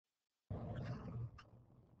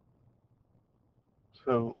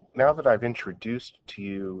So now that I've introduced to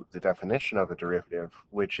you the definition of a derivative,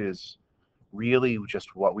 which is really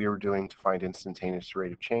just what we were doing to find instantaneous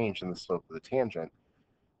rate of change in the slope of the tangent,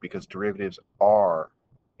 because derivatives are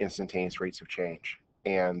instantaneous rates of change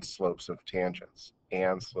and slopes of tangents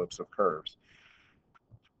and slopes of curves.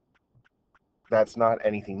 That's not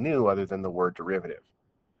anything new other than the word derivative.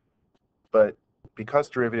 But because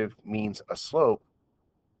derivative means a slope,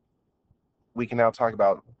 we can now talk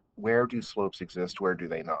about where do slopes exist, where do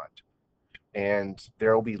they not. And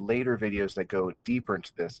there will be later videos that go deeper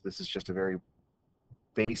into this. This is just a very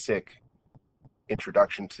basic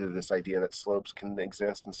introduction to this idea that slopes can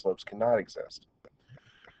exist and slopes cannot exist.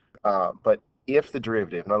 But if the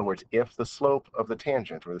derivative, in other words, if the slope of the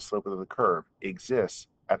tangent or the slope of the curve exists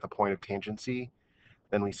at the point of tangency,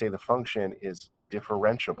 then we say the function is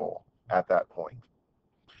differentiable at that point.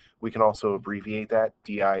 We can also abbreviate that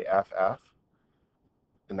DIFF,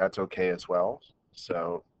 and that's okay as well.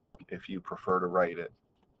 So if you prefer to write it,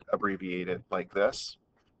 abbreviate it like this,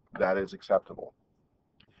 that is acceptable.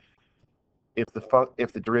 If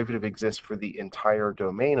the derivative exists for the entire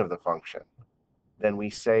domain of the function, then we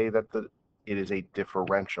say that it is a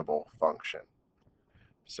differentiable function.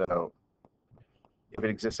 So if it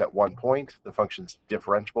exists at one point, the function's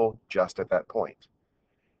differentiable just at that point.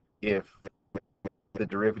 If the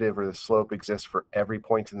derivative or the slope exists for every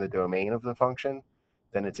point in the domain of the function,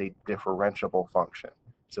 then it's a differentiable function.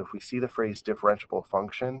 So if we see the phrase differentiable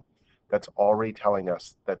function, that's already telling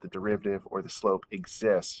us that the derivative or the slope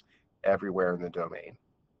exists everywhere in the domain.